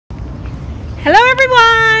Hello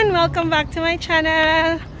everyone! Welcome back to my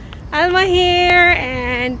channel. Alma here,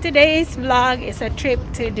 and today's vlog is a trip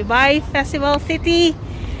to Dubai Festival City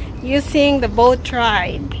using the boat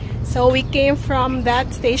ride. So we came from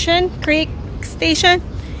that station, Creek Station,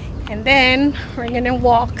 and then we're gonna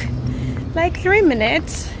walk like 3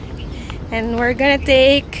 minutes and we're gonna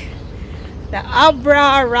take the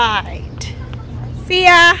Abra ride. See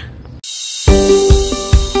ya!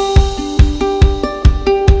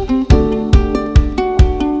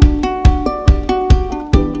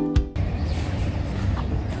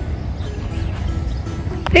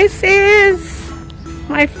 This is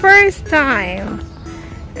my first time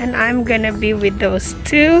and I'm gonna be with those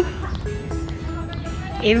two,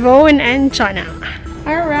 Yvonne and Chona.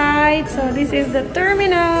 Alright, so this is the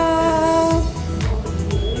terminal.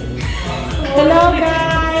 Hello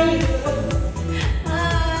guys!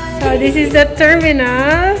 So this is the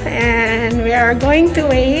terminal and we are going to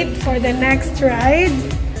wait for the next ride.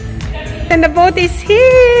 And the boat is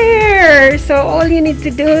here! So all you need to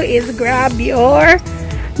do is grab your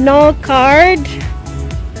no card,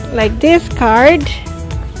 like this card,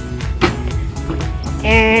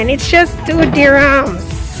 and it's just 2 dirhams.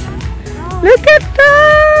 Look at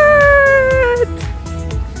that!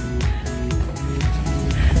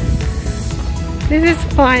 This is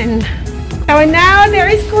fun. So now there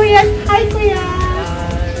is Kuya. Hi Kuya!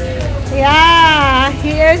 Yeah,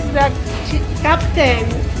 here's the captain.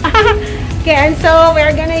 Okay, and so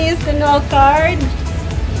we're gonna use the no card.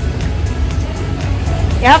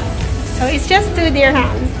 Yep, so it's just 2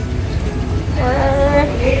 dirhams.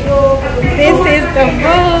 This is the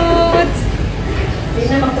boat.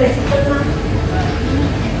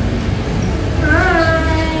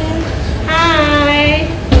 Hi.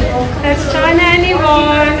 That's Chona and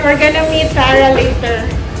Yvonne. We're gonna meet Tara later.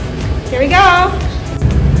 Here we go.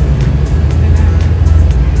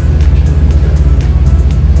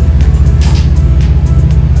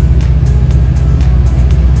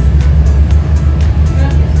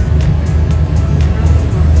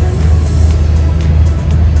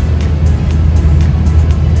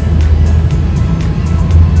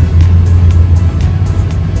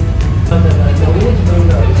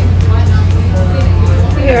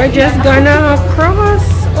 We're just gonna cross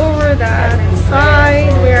over that side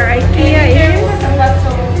where IKEA is, and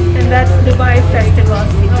that's Dubai Festival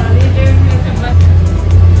City.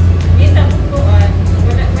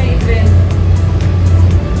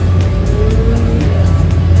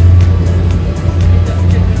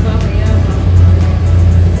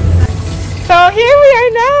 So here we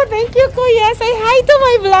are now. Thank you, Kuya. Say hi to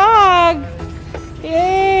my vlog.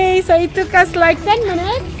 Yay! So it took us like 10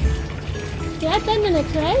 minutes. Yeah, 10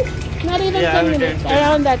 minutes, right? Not even 10 minutes,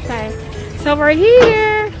 around that time. So we're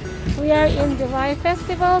here. We are in Dubai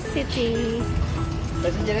Festival City.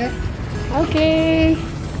 Okay.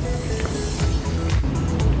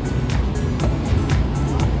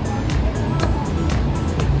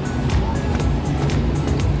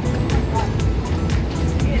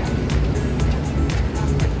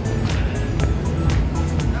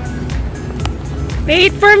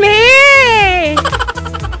 Wait for me!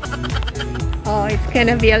 Oh, it's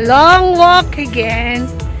gonna be a long walk again.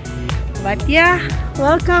 But yeah,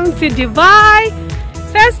 welcome to Dubai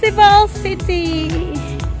Festival City.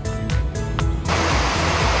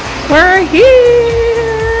 We're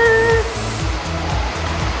here.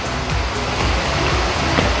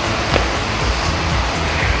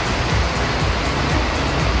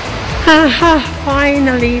 Haha,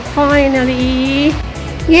 finally.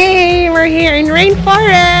 Yay, we're here in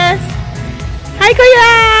Rainforest. Hi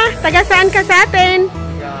Kuya! Taga saan ka sa atin?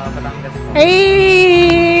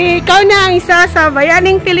 Hey! Ikaw na ang isa sa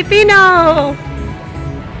bayaning Filipino!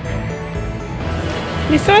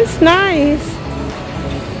 This one's nice.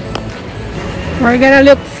 We're gonna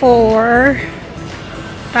look for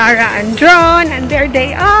Tara and Drone, and there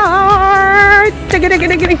they are!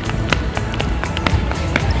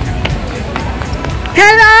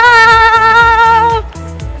 Hello!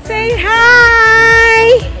 Say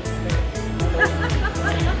hi!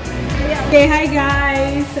 Okay, hi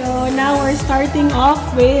guys! So now we're starting off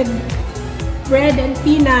with bread and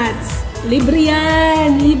peanuts. Libre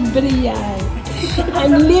yan!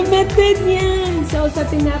 Unlimited yan! So sa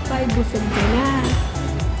tinapay, busog ka na.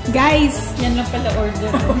 Guys! Yan lang pala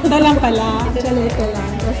order. Ito lang pala. Actually, ito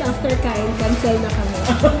lang. Tapos after kain, cancel na kami.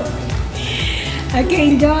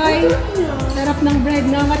 Okay, enjoy! Sarap ng bread,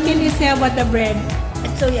 no? What can you say about the bread?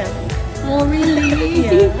 It's so yummy. Oh, really?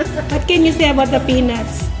 Yeah. What can you say about the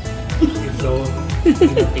peanuts? So,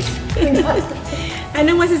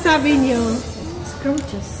 anong masasabi niyo?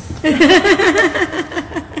 Scrumptious.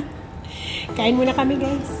 Kain muna kami,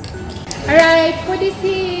 guys. Alright, food is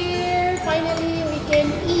here. Finally, we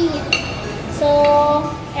can eat. So,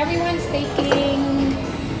 everyone's taking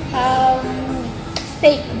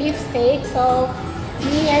steak, beef steak. So,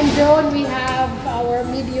 me and Joan, we have our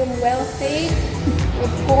medium well steak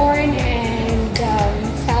with corn and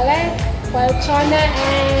salad. While Chona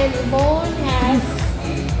and Yvonne has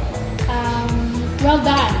well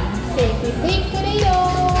done steak with baked potato.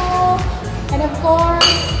 And of course,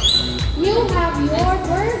 you have your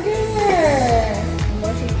burger.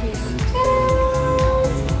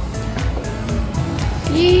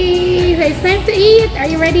 Yay! It's time to eat. Are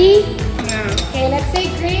you ready? Yeah. Okay, let's say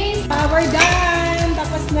grace. We're done.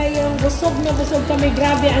 Tapos na yung busog na busog kami.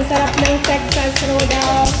 Grabe, ang sarap ng Texas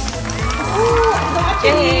Roadhouse. So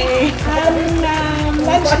actually,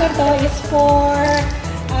 lunch na to is for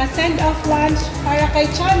send-off lunch para kay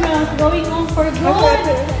Chona going home for good.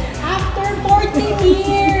 After 14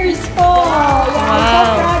 years po. Yeah, I'm so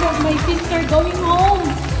proud of my sister going home.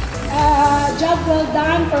 Job well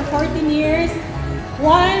done for 14 years.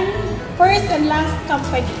 One first and last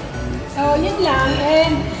company. So, yun lang.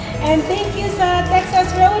 And thank you sa Texas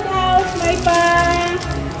Roadhouse. May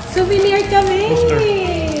pa-souvenir kami.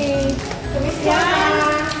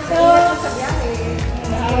 Yeah. So,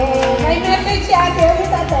 may message si ate.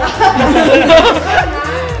 Ulit ate.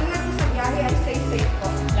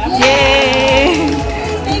 Yay!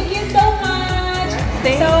 Thank you so much.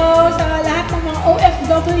 So, sa lahat ng mga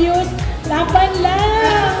OFWs, laban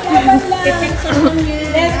lang! Laban lang!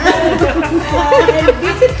 Let's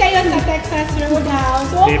visit kayo sa Texas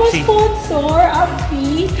Roadhouse. Huwag mo sponsor,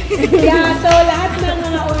 Upbeat. Yeah, so lahat ng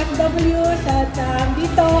mga OFWs at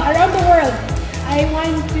dito, around the world, I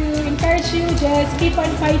want to encourage you, just keep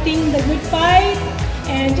on fighting the good fight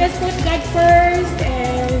and just put God first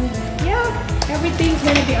and yeah, everything's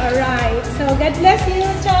gonna be alright. So God bless you,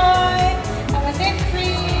 Joy. Have a safe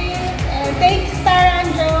trip. And thanks, Tara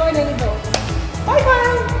and Joe. And go.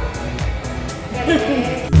 Bye-bye.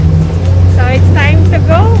 So it's time to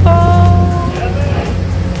go home.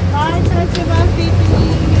 Bye, Festival City.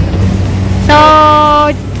 So,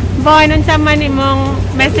 Bon, unsa man imong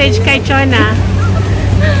message kay Chona?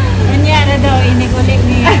 Kanya na daw, inigulik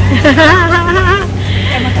niya.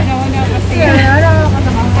 Kaya matanaw na kasi.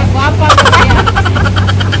 Magwapa ko kaya.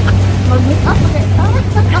 Mag-meet up okay.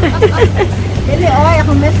 Dili, oy,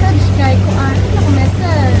 ako message kay ko ako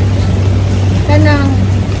message. Kanang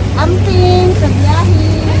amping sa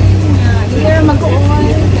biyahe. Here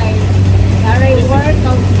mag-uwan kay aray work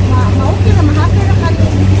ma-okay na ma-happy ra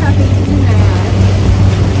kayo sa Pilipinas.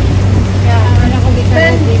 Ano ko dito?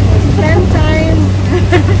 Spend time.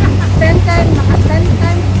 Spend time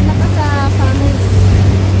naka sa family.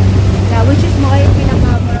 Yeah, which is mo yung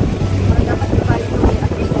dapat i-value mo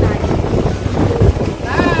at this time.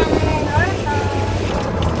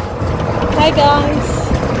 Hi guys.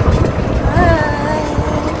 Hi.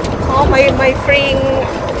 Oh, my free,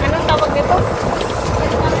 anong tawag nito?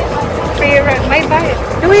 Free rent, my buy.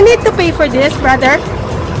 Do we need to pay for this, brother?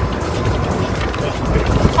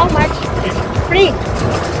 How much? Free.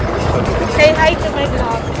 Say hi to my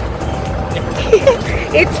vlog.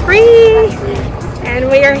 It's free. And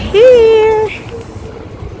we are here.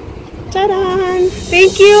 Ta-da!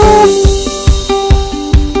 Thank you.